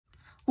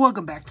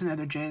Welcome back to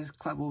another Jay's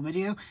Collectible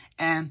video,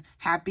 and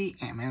happy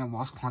Ant-Man and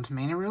Wasp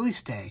Quantumania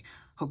release day.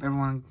 Hope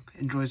everyone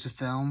enjoys the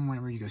film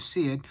whenever you go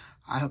see it.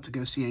 I hope to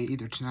go see it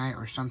either tonight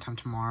or sometime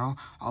tomorrow.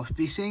 I'll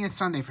be seeing it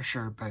Sunday for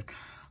sure, but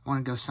I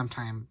want to go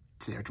sometime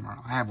today or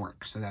tomorrow. I have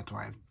work, so that's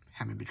why I'm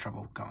having a bit of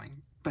trouble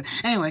going. But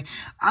anyway,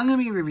 I'm going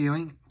to be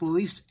reviewing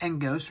Luis and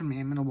Ghost from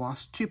Ant-Man and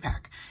Wasp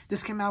 2-pack.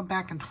 This came out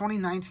back in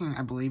 2019,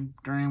 I believe,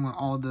 during when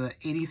all the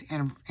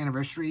 80th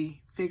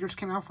anniversary figures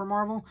came out for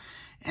Marvel.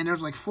 And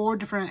there's like 4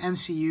 different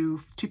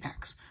MCU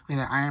 2-packs. We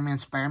had an Iron Man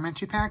Spider-Man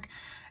 2-pack,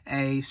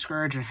 a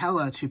Scourge and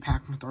Hela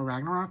 2-pack from Thor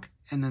Ragnarok,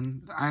 and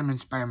then the Iron Man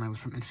Spider-Man was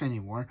from Infinity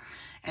War.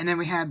 And then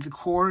we had the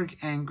Korg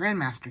and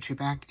Grandmaster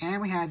 2-pack,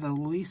 and we had the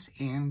Luis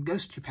and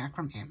Ghost 2-pack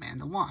from Ant-Man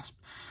and the Wasp.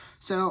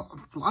 So,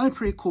 a lot of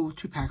pretty cool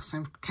 2-packs.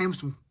 Came with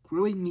some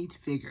really neat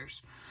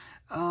figures.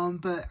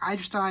 But I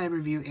just thought I'd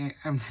review,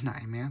 not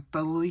Ant-Man,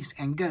 but Luis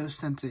and Ghost,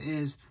 since it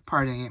is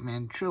part of the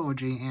Ant-Man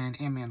trilogy, and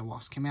Ant-Man and the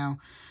Wasp came out.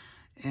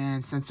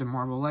 And since the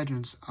Marvel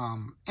Legends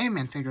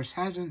Ant-Man figures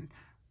hasn't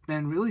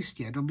been released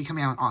yet, it'll be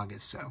coming out in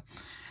August. So,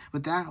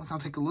 with that, let's now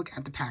take a look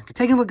at the package.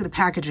 Taking a look at the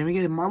packaging, we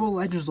get a Marvel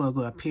Legends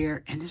logo up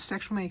here, and this is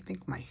actually, I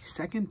think, my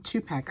second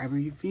 2-pack I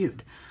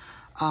reviewed.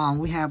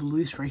 We have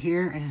Luis right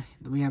here, and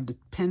we have the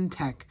Pin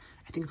Tech,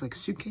 I think it's like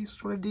suitcase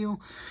sort of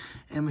deal,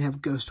 and we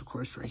have Ghost, of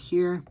course, right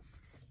here.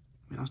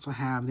 We also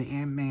have the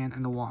Ant-Man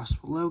and the Wasp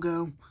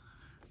logo.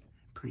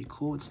 Pretty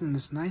cool. It's in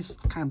this nice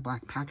kind of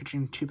black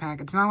packaging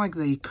 2-pack. It's not like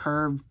the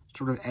curved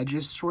sort of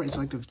edges sort. It's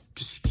like the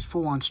just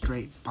full-on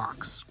straight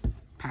box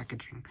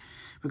packaging.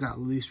 We got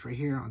Luis right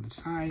here on the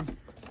side,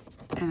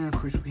 and then of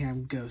course we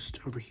have Ghost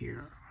over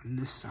here on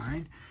this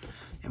side.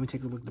 And we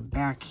take a look at the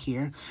back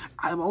here.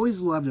 I've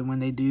always loved it when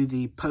they do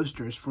the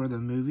posters for the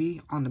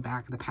movie on the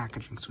back of the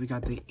packaging. So we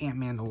got the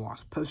Ant-Man and the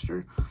Wasp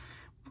poster.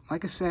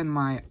 Like I said in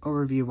my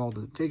overview of all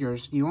the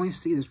figures, you only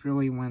see this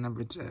really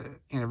whenever it's an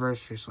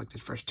anniversary, so like the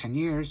first 10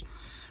 years,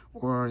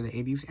 or the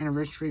 80th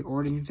anniversary,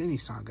 or the Infinity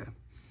Saga.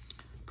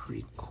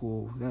 Pretty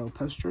cool little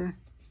poster.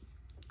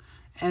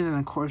 And then,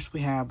 of course,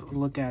 we have a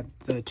look at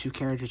the 2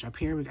 characters up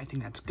here. I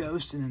think that's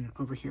Ghost, and then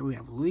over here we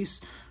have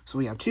Luis. So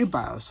we have 2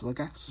 bios to look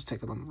at, so let's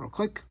take a look real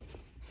quick.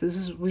 So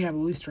we have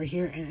Luis right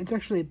here, and it's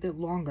actually a bit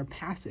longer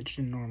passage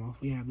than normal.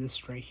 We have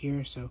this right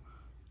here, so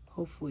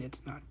hopefully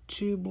it's not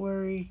too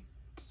blurry.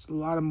 It's a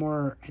lot of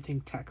more, I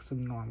think, text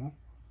than normal.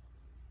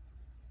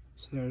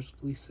 So there's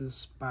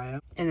Lisa's bio.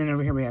 And then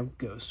over here we have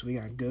Ghost. So we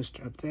got Ghost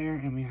up there,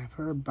 and we have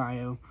her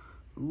bio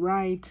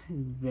right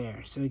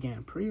there. So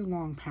again, pretty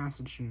long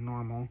passage than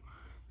normal.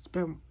 It's a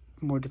bit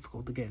more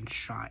difficult to get in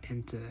shot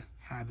and to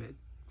have it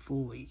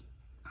fully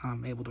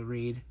able to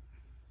read.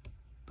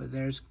 But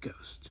there's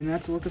Ghost. And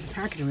that's a look at the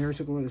packaging. We already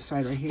took a look at the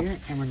side right here,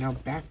 and we're now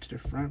back to the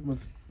front with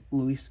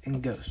Luis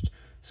and Ghost.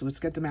 So let's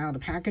get them out of the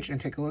package and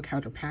take a look how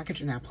they're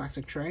packaged in that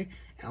plastic tray,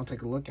 and I'll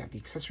take a look at the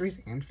accessories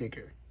and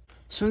figure.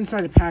 So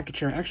inside the package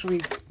here, I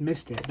actually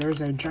missed it.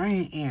 There's a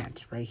giant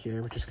ant right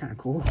here, which is kind of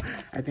cool.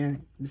 I think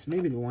this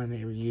may be the one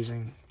they were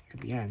using at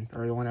the end,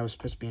 or the one that was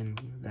supposed to be in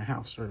the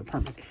house or the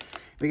apartment.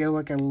 We get a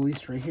look at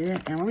Luis right here,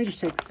 and let me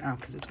just take this out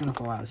because it's going to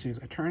fall out as soon as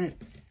I turn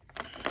it.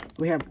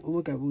 We have a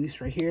look at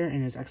Luis right here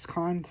in his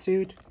ex-con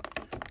suit.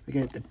 We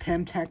get the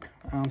Pim Tech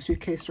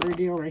suitcase sort of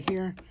deal right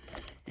here.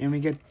 And we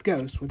get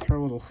Ghost with her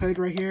little hood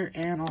right here,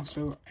 and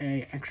also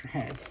a extra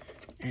head.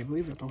 And I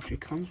believe that's all she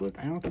comes with.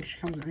 I don't think she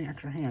comes with any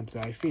extra hands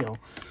that I feel.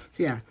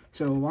 So yeah,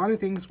 so a lot of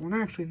things, well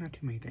not too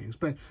many things,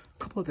 but a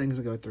couple of things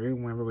to go through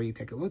whenever we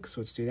take a look.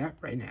 So let's do that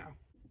right now.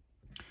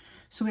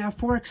 So we have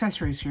 4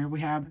 accessories here.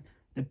 We have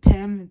the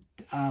Pim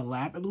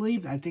lab, I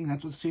believe. I think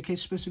that's what the suitcase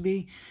is supposed to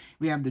be.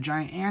 We have the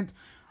giant ant.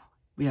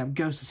 We have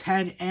Ghost's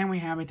head, and we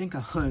have, I think,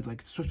 a hood. Like,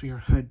 it's supposed to be her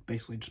hood,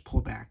 basically, just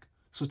pulled back.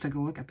 So let's take a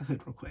look at the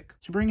hood real quick.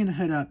 So bringing the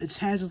hood up, it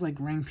has this like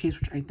ring piece,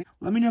 which I think,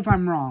 let me know if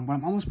I'm wrong, but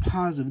I'm almost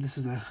positive this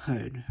is a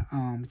hood.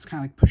 It's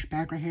kind of like pushed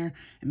back right here.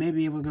 It may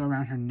be able to go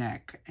around her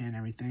neck and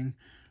everything,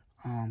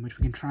 which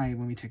we can try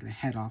when we take the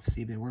head off,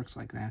 see if it works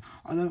like that.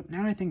 Although,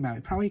 now that I think about it,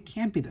 it probably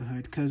can't be the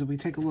hood, because if we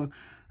take a look,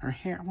 her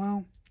hair,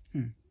 well,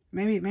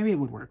 maybe it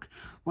would work.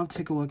 We'll have to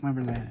take a look,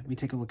 remember that we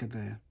take a look at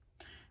the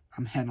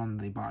head on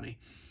the body.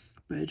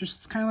 But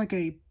it's kind of like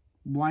a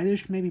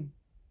whitish, maybe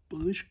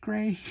bluish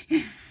gray.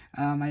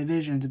 My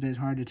vision's a bit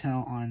hard to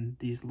tell on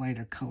these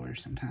lighter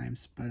colors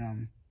sometimes, but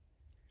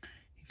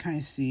you kind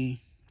of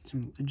see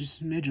some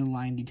just midget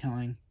line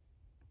detailing.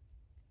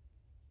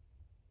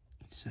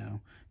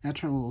 So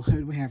that's our little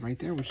hood we have right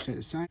there, which set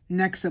aside.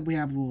 Next up, we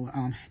have a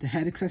little the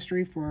head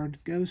accessory for our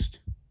Ghost.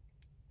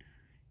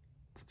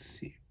 Let's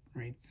see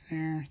right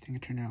there. I think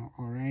it turned out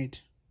all right.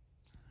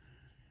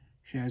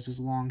 She has this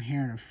long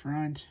hair in the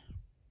front.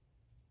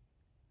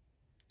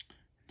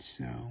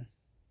 So,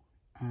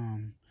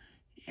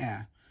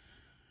 yeah.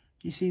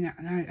 You see, now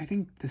I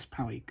think this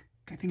probably,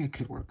 I think it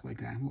could work like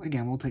that.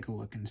 Again, we'll take a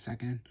look in a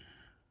second.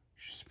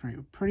 Just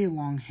pretty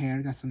long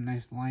hair. Got some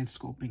nice line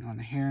sculpting on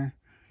the hair.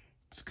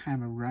 It's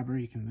kind of a rubber.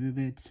 You can move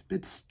it. It's a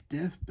bit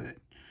stiff, but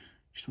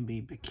just want to be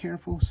a bit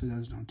careful so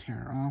those don't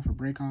tear off or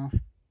break off.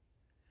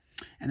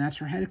 And that's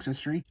her head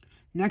accessory.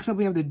 Next up,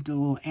 we have the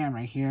little ant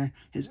right here.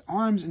 His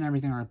arms and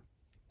everything are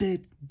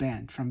bit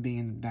bent from being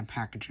in that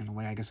packaging, the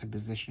way I guess I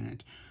position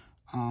it.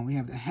 We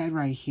have the head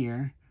right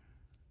here.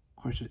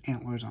 Of course, with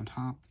antlers on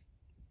top.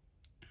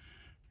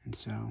 And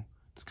so,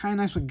 it's kind of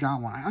nice we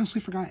got one. I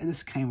honestly forgot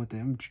this came with it.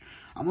 I'm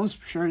almost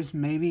sure it's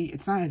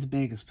not as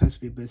big as it's supposed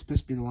to be, but it's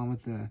supposed to be the one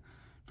with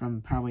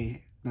from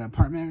probably the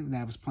apartment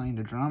that was playing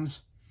the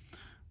drums.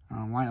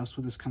 Why else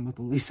would this come with?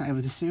 At least I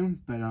would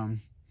assume. But,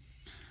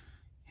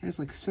 it has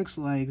like 6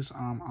 legs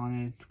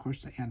on it. Of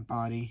course, the ant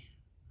body.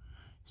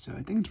 So,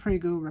 I think it's a pretty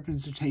good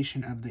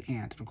representation of the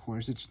ant. Of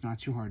course, it's not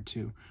too hard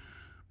to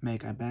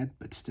make, I bet,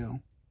 but still.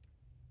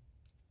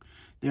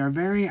 They are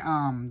very,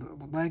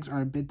 the legs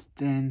are a bit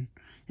thin.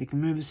 They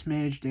can move a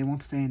smidge. They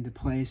won't stay into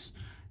place.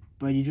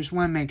 But you just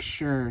want to make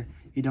sure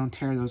you don't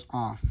tear those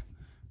off.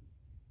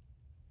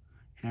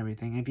 And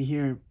everything. If you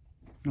hear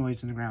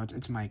noise in the ground,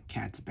 it's my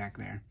cats back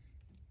there.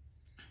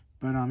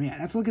 But, yeah,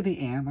 let's look at the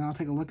ant, and I'll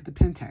take a look at the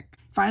Pimtech.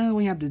 Finally,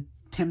 we have the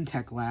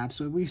Pimtech lab.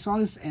 So we saw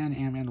this in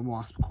Ant-Man and the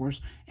Wasp, of course,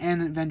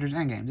 and Avengers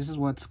Endgame. This is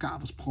what Scott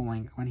was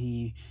pulling when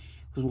he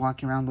was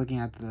walking around looking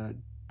at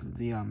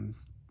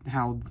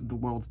how the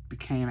world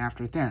became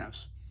after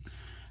Thanos.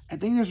 I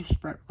think there's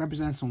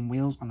represents some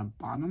wheels on the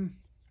bottom,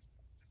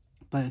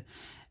 but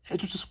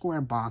it's just a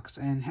square box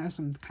and has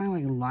some kind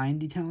of like line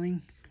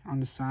detailing on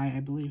the side, I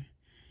believe.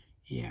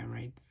 Yeah,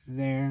 right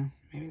there.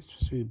 Maybe it's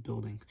supposed to be a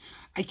building.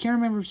 I can't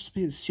remember if it's supposed to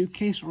be a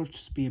suitcase or if it's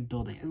supposed to be a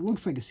building. It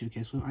looks like a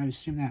suitcase, so I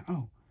assume that.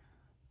 Oh,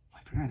 I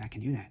forgot I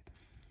can do that.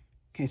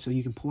 Okay, so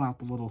you can pull out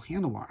the little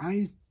handlebar.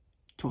 I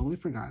totally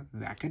forgot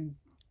that could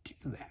do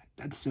that.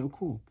 That's so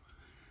cool.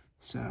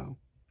 So,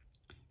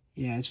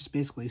 yeah, it's just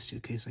basically a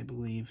suitcase, I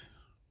believe.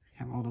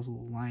 Have all those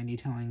little line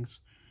detailings.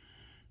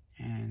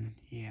 And,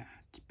 yeah,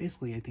 it's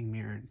basically, I think,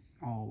 mirrored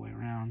all the way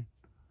around.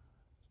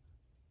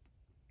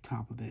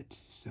 Top of it,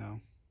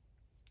 so.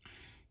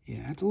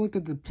 Yeah, let's look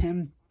at the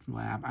Pym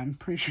lab. I'm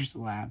pretty sure it's the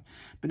lab.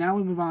 But now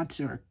we move on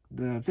to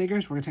the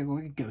figures. We're going to take a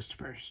look at Ghost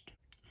first.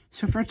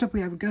 So first up, we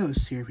have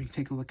Ghost here. We can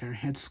take a look at her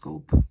head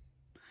sculpt.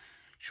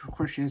 Of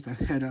course, she has the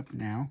hood up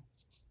now.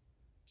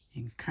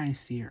 You can kind of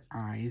see her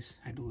eyes,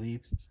 I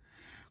believe.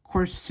 Of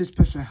course, this is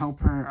supposed to help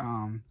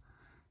her,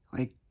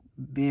 like,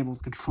 be able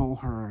to control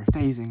her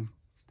phasing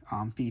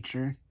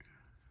feature.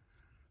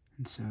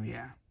 And so,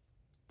 yeah.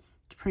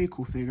 It's a pretty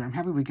cool figure. I'm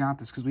happy we got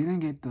this because we didn't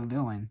get the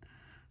villain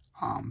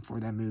for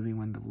that movie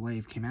when the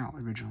wave came out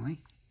originally.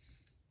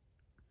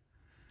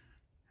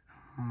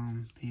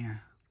 Yeah,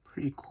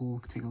 pretty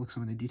cool. Take a look at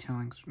some of the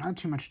detailing. Not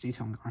too much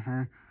detailing on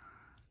her.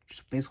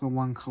 Just basically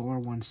one color,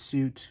 one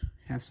suit.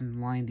 Have some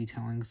line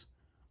detailings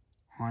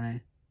on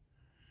it.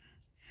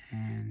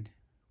 And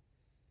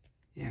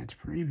yeah, it's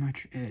pretty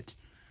much it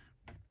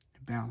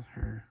about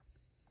her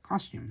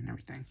costume and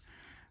everything.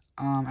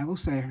 I will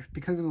say,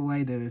 because of the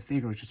way the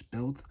figure was just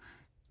built,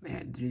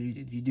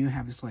 you do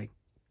have this, like,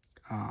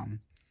 I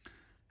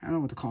don't know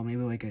what to call it,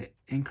 maybe like an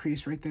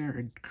increase right there,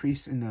 or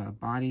crease in the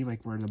body, like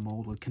where the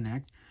mold would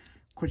connect.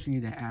 Of course, you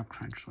need that ab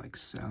crunch, like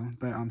so,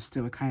 but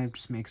still, it kind of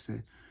just makes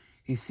it,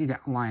 you see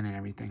that line and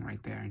everything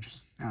right there, and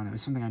just, I don't know,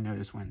 it's something I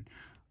noticed when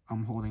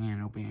I'm holding it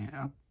and opening it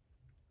up.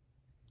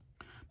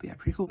 But yeah,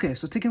 pretty cool. Okay,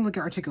 so taking a look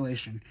at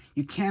articulation,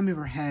 you can move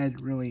her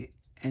head really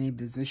any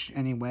position,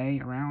 any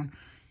way around,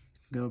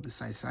 go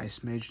beside size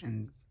smidge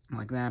and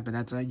like that, but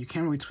that's you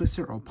can't really twist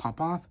it or it'll pop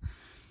off.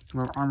 You can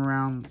move her arm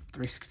around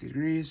 360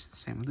 degrees,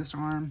 same with this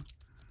arm.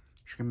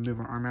 She can move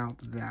her arm out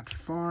that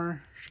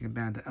far. She can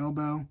bend the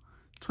elbow,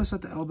 twist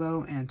at the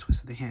elbow, and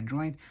twist at the hand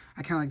joint.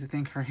 I kind of like to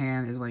think her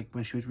hand is like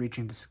when she was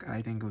reaching the sky,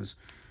 I think it was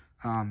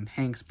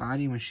Hank's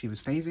body when she was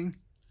phasing.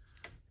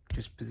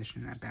 Just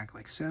position that back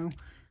like so.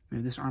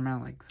 Move this arm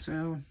out like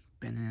so,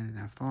 bend it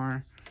that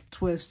far,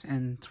 twist,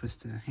 and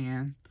twist the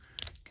hand.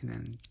 Can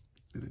then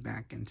move it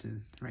back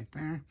into right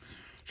there.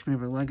 She can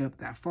move her leg up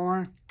that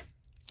far,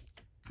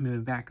 move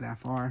it back that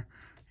far,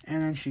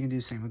 and then she can do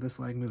the same with this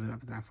leg, move it up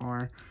that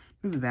far,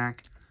 move it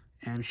back,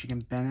 and she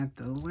can bend at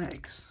the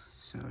legs.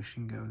 So she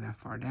can go that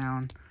far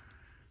down.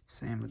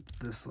 Same with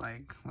this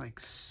leg, like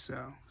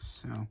so.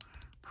 So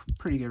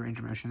pretty good range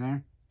of motion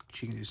there.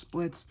 She can do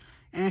splits,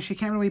 and she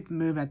can't really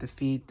move at the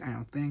feet, I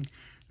don't think.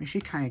 I mean, she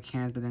kind of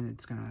can, but then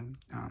it's going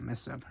to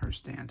mess up her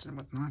stance and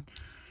whatnot.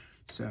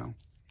 So,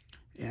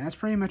 yeah, that's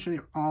pretty much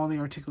all the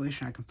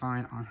articulation I can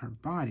find on her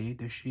body.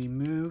 Does she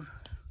move?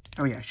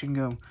 Oh, yeah, she can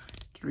go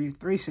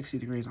 360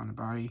 degrees on the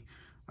body,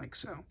 like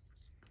so.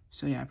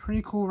 So, yeah,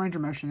 pretty cool range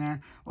of motion there.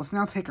 Let's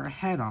now take her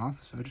head off.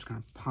 So, we're just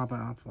going to pop it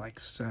off like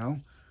so.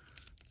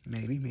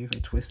 Maybe if I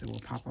twist it, will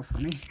pop off for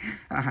me.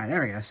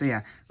 There we go. So,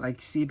 yeah,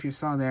 like, see if you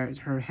saw there,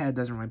 her head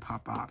doesn't really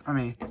pop off. I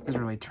mean, it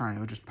doesn't really turn. It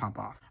would just pop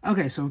off.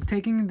 Okay, so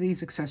taking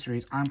these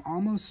accessories, I'm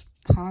almost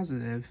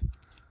positive.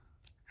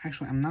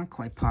 Actually, I'm not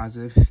quite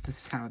positive if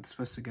this is how it's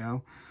supposed to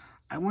go.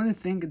 I want to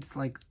think it's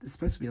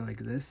supposed to be like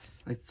this.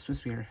 Like, it's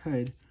supposed to be her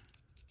hood.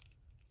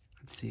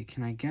 Let's see.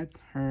 Can I get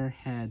her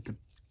head to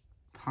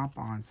pop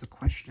on? It's the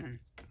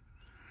question.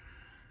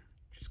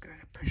 Just gotta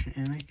push it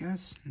in, I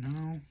guess.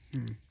 No?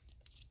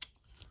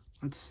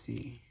 Let's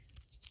see.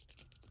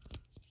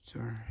 So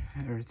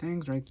her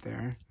thing's right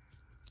there.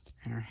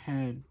 And her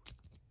head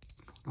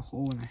the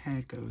hole in the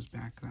head goes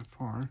back that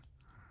far.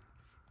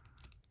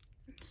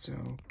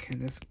 So can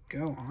this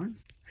go on?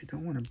 I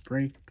don't want to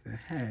break the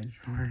head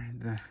or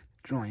the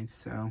joints,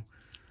 so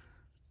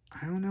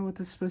I don't know what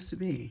this is supposed to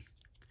be.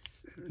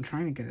 I'm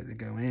trying to get it to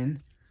go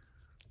in.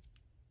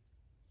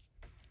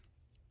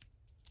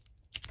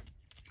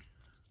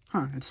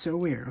 Huh, it's so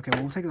weird. Okay,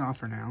 well, we'll take it off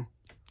for now.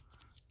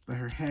 But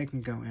her head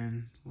can go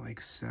in like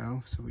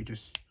so. So we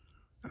just,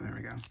 oh, there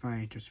we go. If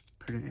I just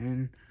put it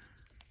in,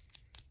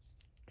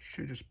 it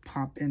should just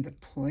pop into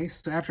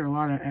place. So after a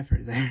lot of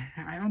effort there,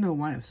 I don't know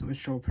why so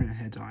much trouble putting her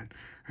head's on.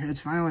 Her head's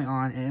finally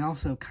on, and it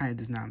also kind of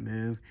does not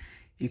move.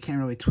 You can't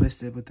really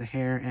twist it with the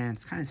hair, and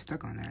it's kind of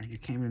stuck on there. You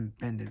can't even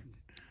bend it.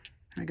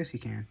 I guess you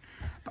can.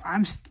 But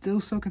I'm still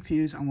so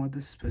confused on what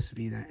this is supposed to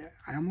be. That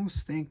I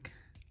almost think...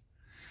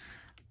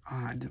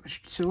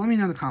 so let me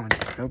know in the comments.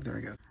 Oh, there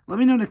we go. Let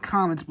me know in the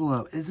comments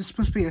below. Is this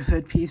supposed to be a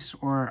hood piece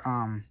or,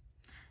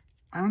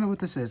 I don't know what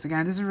this is.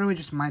 Again, this is really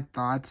just my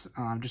thoughts,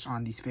 just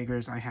on these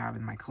figures I have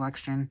in my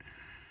collection.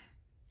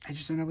 I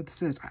just don't know what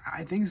this is.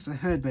 I think it's a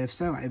hood, but if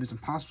so, it was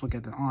impossible to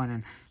get that on,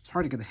 and it's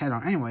hard to get the head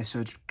on anyway, so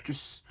it's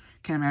just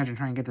can't imagine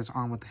trying to get this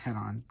on with the head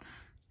on.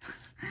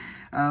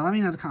 Let me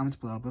know in the comments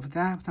below. But with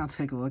that, let's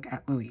take a look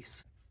at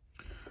Louise.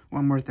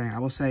 One more thing, I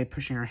will say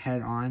pushing her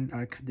head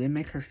on did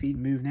make her feet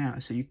move now,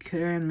 so you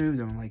can move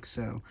them like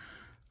so.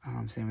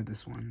 Same with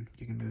this one.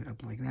 You can move it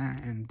up like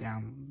that and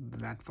down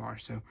that far.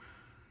 So,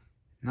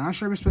 not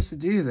sure we're supposed to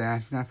do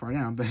that far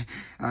down, but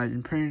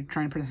trying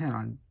to put the head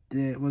on,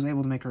 was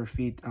able to make her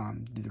feet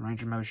do the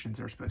range of motions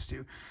they're supposed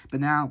to.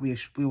 But now we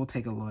will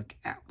take a look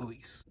at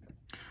Louise.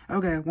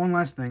 Okay, one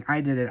last thing.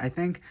 I did it. I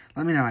think,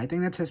 let me know. I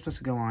think that's supposed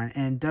to go on,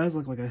 and it does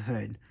look like a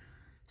hood.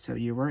 So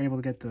you were able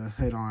to get the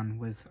hood on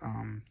with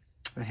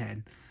the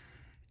head.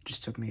 It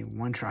just took me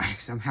one try,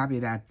 so I'm happy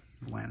that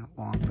went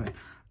along. But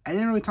I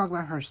didn't really talk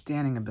about her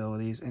standing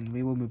abilities, and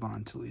we will move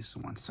on to Lisa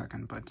in 1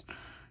 second. But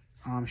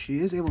she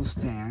is able to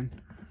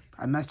stand.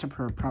 I messed up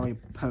her probably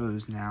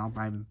pose now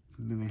by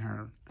moving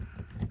her,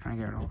 trying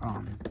to get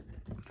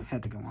her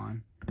head to go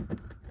on.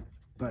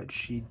 But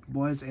she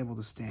was able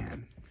to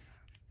stand.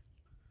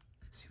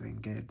 See if I can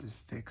get it to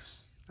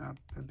fix up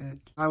a bit.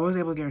 I was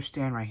able to get her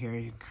stand right here.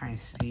 You can kind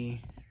of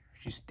see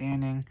she's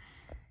standing.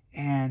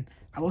 And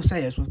I will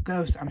say this, with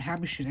Ghost, I'm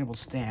happy she's able to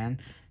stand.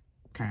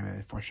 Kind of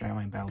a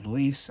foreshadowing about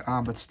Louise.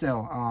 But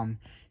still,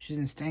 she's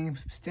in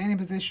standing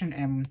position,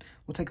 and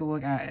we'll take a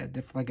look at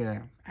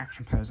a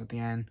action pose at the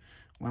end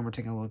when we're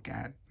taking a look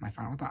at my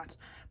final thoughts.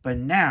 But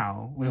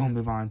now, we will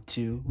move on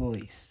to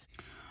Louise.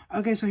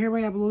 Okay, so here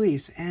we have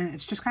Louise, and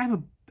it's just kind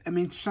of I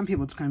mean, for some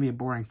people it's going to be a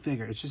boring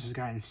figure. It's just a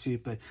guy in a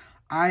suit, but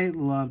I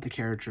love the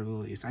character of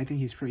Louise. I think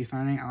he's pretty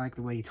funny. I like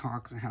the way he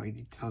talks and how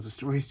he tells the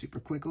story super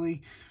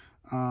quickly.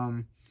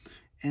 And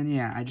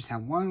yeah, I just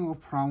have one little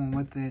problem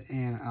with it,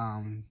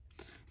 and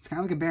it's kind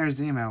of like a Bear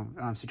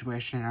Zemo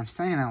situation. I'm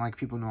saying that like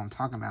people know what I'm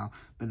talking about,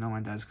 but no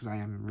one does because I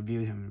haven't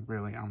reviewed him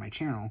really on my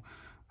channel.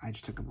 I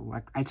just took a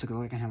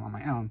look at him on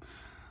my own,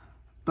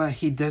 but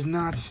he does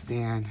not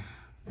stand,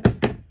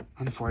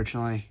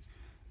 unfortunately.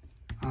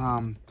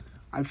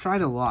 I've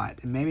tried a lot,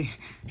 and maybe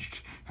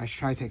I should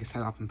try to take his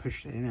head off and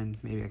push it in, and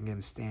maybe I can get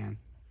him to stand.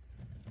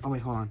 Oh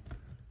wait, hold on.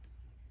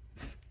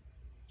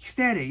 He's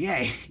steady,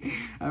 yay!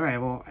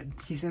 Alright, well,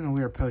 he's in a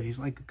weird pose. He's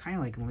like kind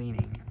of like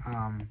leaning.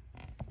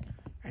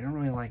 I don't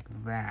really like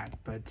that,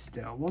 but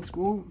still,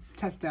 we'll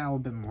test that a little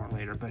bit more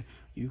later. But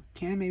you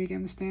can maybe get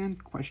him to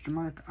stand? Question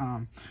mark.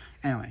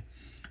 Anyway,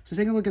 so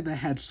take a look at the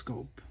head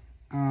sculpt.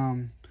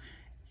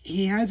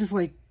 He has this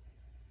like,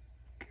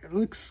 it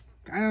looks,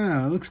 I don't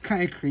know, it looks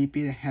kind of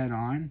creepy, the head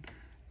on.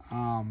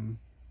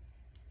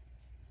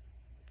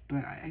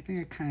 But I think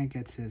it kind of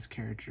gets his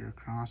character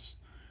across.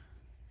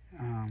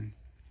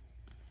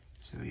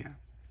 So yeah,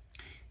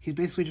 he's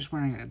basically just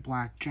wearing a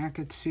black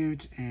jacket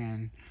suit,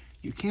 and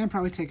you can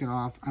probably take it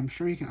off. I'm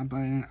sure you can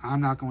unbutton it. I'm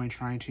not going to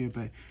try to,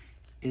 but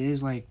it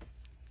is like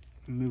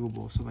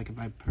movable. So like if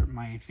I put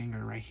my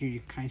finger right here, you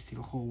can kind of see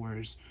the hole where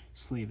his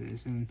sleeve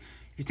is. And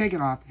if you take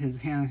it off, his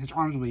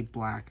arms will be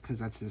black because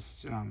that's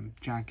his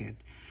jacket.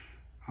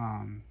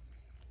 But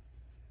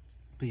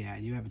yeah,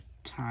 you have a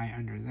tie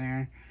under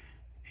there.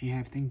 And you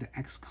have, I think, the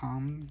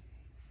XCOM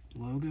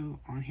logo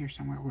on here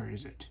somewhere. Where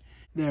is it?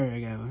 There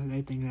we go.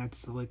 I think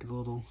that's like a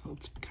little, oh,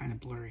 it's kind of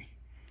blurry.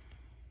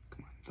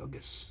 Come on,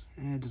 focus.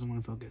 It doesn't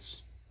want to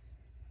focus.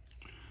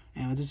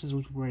 And this is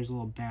where his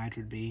little badge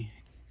would be.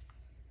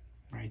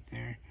 Right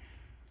there.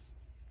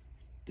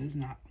 Does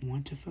not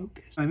want to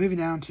focus. So moving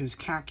down to his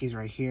khakis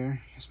right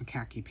here. He has some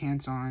khaki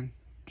pants on.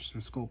 Just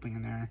some sculpting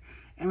in there.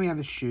 And we have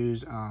his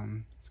shoes.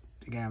 Again,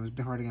 it was a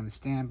bit hard to get him to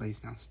stand, but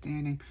he's now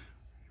standing.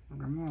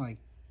 They're more like,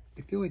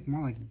 they feel like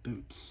more like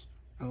boots.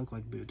 They look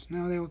like boots.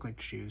 No, they look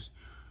like shoes.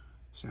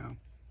 So,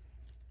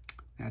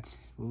 that's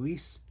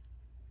Luis.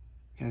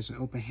 He has an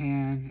open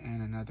hand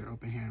and another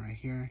open hand right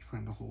here for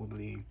him to hold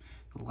the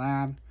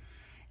lab.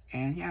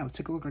 And yeah, let's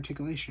take a look at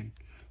articulation.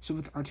 So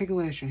with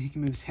articulation, he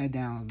can move his head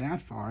down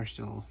that far,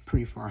 still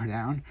pretty far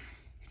down.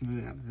 He can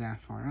move it up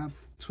that far up,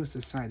 twist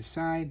it side to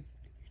side,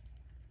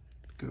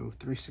 go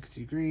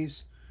 360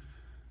 degrees.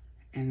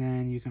 And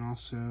then you can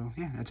also,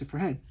 yeah, that's it for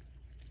head.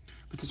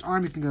 With this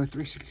arm, you can go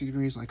 360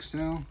 degrees like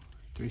so.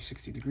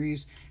 360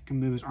 degrees. You can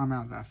move his arm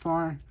out that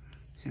far.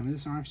 Same with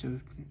this arm. So,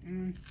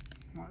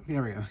 well,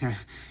 there we go.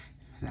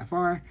 That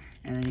far.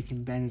 And then you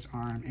can bend his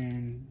arm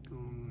in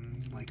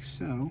like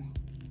so.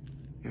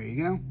 There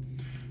you go.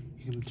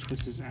 You can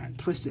twist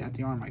it at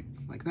the arm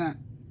like that.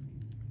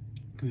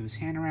 You can move his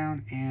hand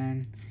around,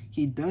 and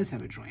he does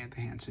have a joint at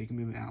the hand, so you can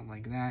move it out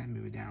like that and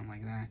move it down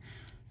like that.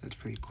 That's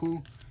pretty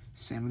cool.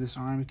 Same with this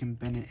arm. You can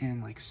bend it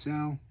in like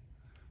so.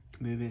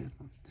 Move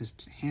his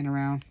hand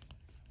around.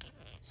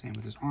 Same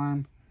with his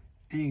arm.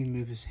 And you can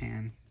move his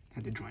hand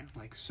at the joint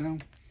like so.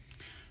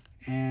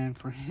 And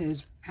for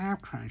his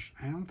ab crunch,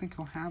 I don't think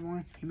he'll have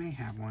one. He may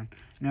have one.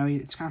 No,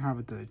 it's kind of hard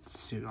with the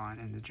suit on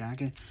and the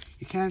jacket.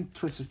 You can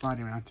twist his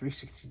body around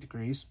 360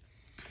 degrees.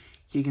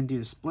 He can do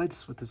the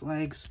splits with his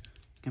legs.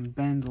 You can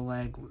bend the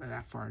leg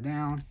that far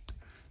down.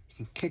 You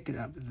can kick it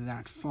up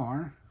that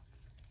far.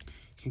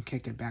 You can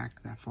kick it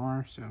back that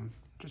far. So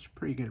just a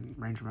pretty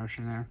good range of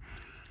motion there.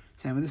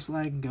 Same with this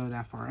leg, go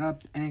that far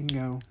up and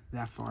go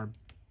that far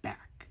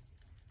back.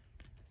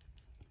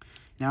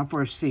 Now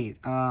for his feet,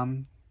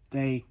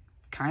 they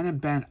kind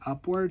of bent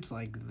upwards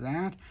like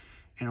that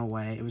in a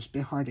way. It was a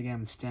bit hard to get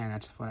him to stand.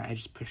 That's why I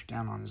just pushed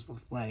down on his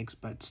legs,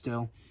 but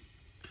still,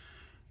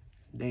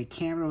 they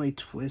can't really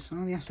twist.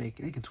 Well, yes, they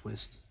can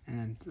twist.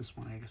 And this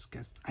one,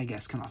 I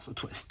guess can also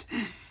twist.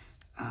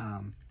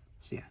 So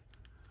yeah,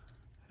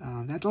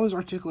 that's all his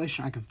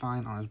articulation I can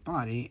find on his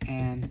body.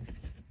 And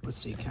let's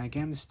see, can I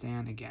get him to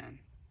stand again?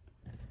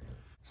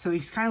 So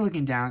he's kind of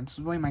looking down. It's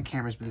the way my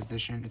camera's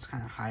positioned. It's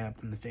kind of high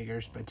up in the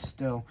figures, but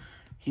still,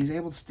 he's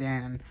able to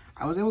stand. And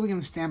I was able to get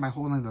him to stand by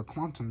holding the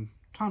quantum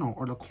tunnel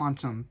or the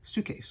quantum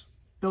suitcase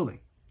building.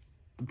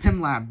 The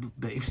PIM lab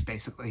base,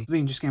 basically. We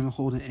can just get him to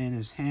hold it in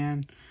his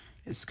hand.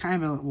 It's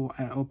kind of a little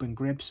open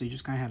grip, so you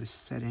just kind of have it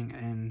setting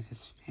in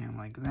his hand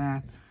like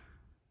that.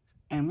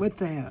 And with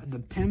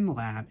the PIM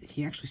lab,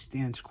 he actually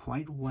stands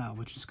quite well,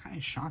 which is kind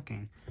of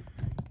shocking.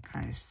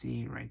 Kind of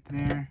see right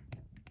there.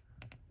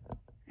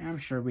 And I'm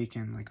sure we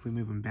can, like, we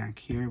move him back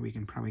here, we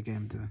can probably get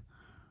him to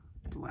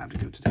the lab to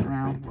go to the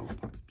ground. We'll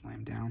lay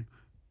him down.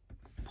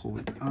 Pull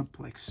it up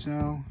like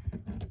so.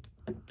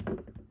 So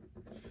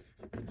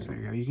there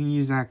you go. You can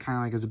use that kind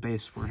of like as a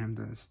base for him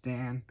to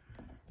stand.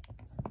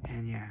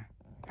 And yeah,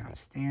 kind of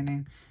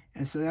standing.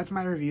 And so that's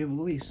my review of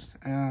Luis.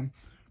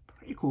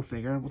 Pretty cool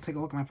figure. We'll take a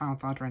look at my final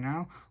thoughts right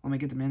now. Let me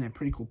get them in a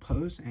pretty cool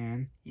pose.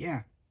 And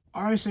yeah.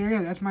 Alright, so there you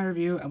go. That's my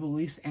review of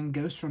Luis and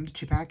Ghost from the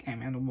 2-pack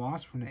Ant-Man and the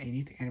Wasp from the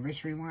 80th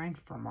anniversary line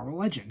from Marvel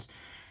Legends.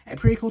 A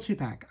pretty cool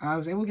 2-pack. I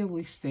was able to get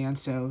Luis stand,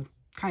 so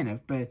kind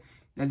of, but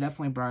that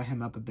definitely brought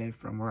him up a bit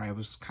from where I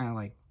was kind of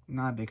like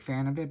not a big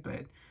fan of it.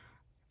 But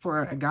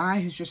for a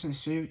guy who's just in a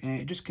suit, and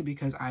it just could be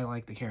because I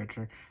like the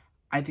character,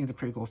 I think it's a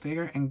pretty cool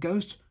figure. And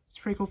Ghost, it's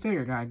a pretty cool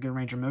figure. Got a good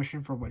range of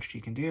motion for what she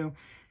can do.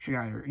 You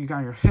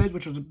got your hood,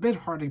 which was a bit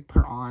hard to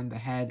put on the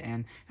head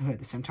and the hood at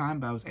the same time,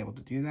 but I was able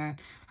to do that.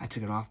 I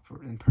took it off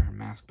and put her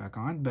mask back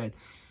on, but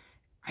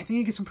I think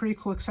you get some pretty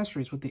cool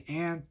accessories with the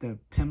ant, the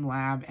PIM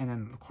lab, and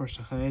then of course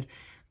the hood.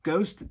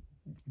 Ghost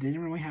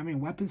didn't really have any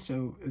weapons,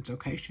 so it's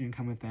okay. She didn't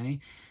come with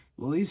any.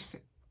 Luis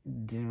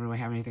didn't really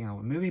have anything in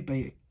the movie, but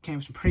it came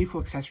with some pretty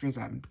cool accessories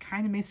that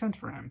kind of made sense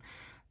for him.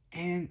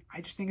 And I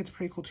just think it's a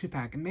pretty cool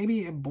 2-pack. And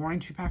maybe a boring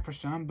 2-pack for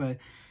some, but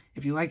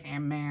if you like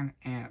Ant-Man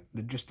and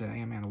just the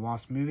Ant-Man and the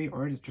Wasp movie,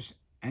 or just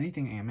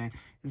anything Ant-Man,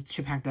 this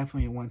 2-pack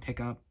definitely you want to pick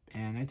up.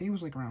 And I think it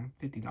was like around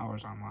 $50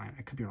 online.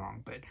 I could be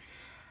wrong, but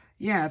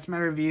yeah, that's my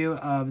review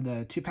of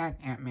the 2-pack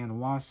Ant-Man and the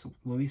Wasp,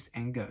 Luis,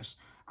 and Ghost.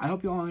 I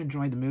hope you all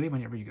enjoyed the movie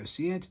whenever you go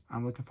see it.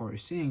 I'm looking forward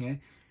to seeing it.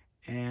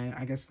 And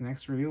I guess the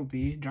next review will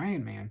be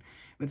Giant Man.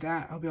 With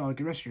that, I hope you all have a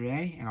good rest of your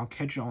day, and I'll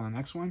catch you all in the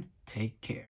next one. Take care.